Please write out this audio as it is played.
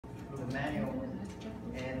manual,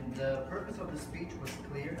 and the purpose of the speech was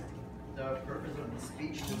clear. The purpose of the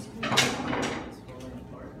speech was clear. It's falling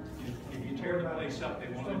apart. If you tear the place up,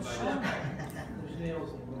 they won't invite us back. There's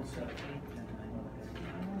nails in one section.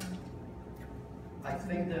 I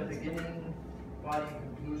think the beginning, body,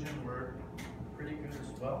 and conclusion were pretty good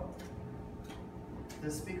as well.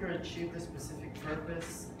 The speaker achieved a specific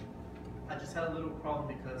purpose. I just had a little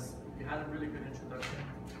problem because you had a really good introduction.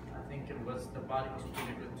 I think the body was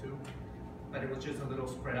pretty good too, but it was just a little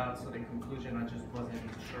spread out, so the conclusion I just wasn't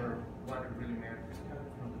sure what it really meant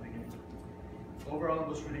from the beginning. Overall, it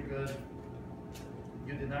was really good.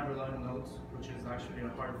 You did not rely on notes, which is actually a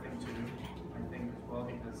hard thing to do, I think, as well,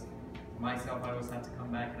 because myself, I always have to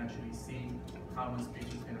come back and actually see how my speech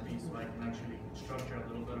is going to be, so I can actually structure a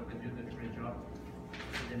little bit of it. You did a great job.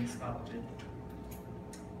 You didn't stop it.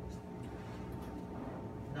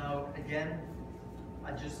 Now, again,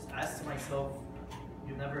 I just asked myself,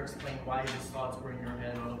 you never explained why these thoughts were in your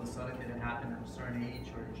head all of a sudden. Did it happen at a certain age,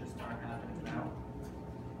 or it just started happening now?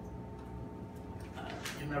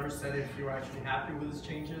 You never said if you were actually happy with these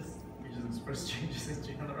changes. You just expressed changes in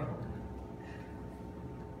general.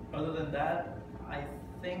 Other than that, I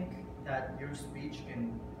think that your speech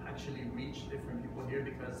can actually reach different people here,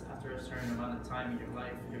 because after a certain amount of time in your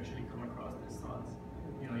life, you actually come across these thoughts.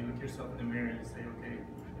 You know, you look yourself in the mirror and you say, okay,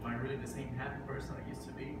 am I really the same happy person I used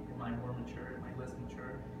to be? Am I more mature? Am I less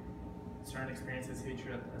mature? Certain experiences hit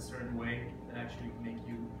you a certain way that actually make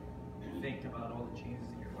you think about all the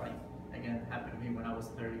changes in your life. Again, it happened to me when I was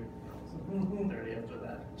 30. I was 30 after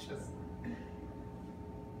that.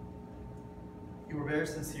 You were very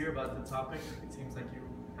sincere about the topic. It seems like you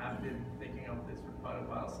have been thinking of this for quite a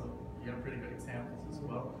while, so you have pretty good examples as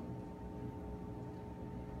well.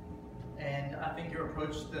 And I think you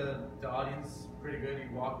approached the audience pretty good.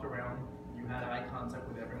 You walked around, you had eye contact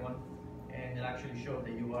with everyone, and it actually showed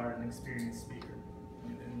that you are an experienced speaker.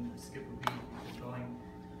 You didn't skip a beat, keep going.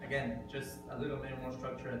 Again, just a little bit more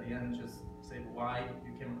structure at the end, just say why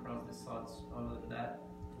you came across these thoughts. Other than that,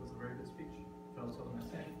 it was a very good speech. Felt so nice.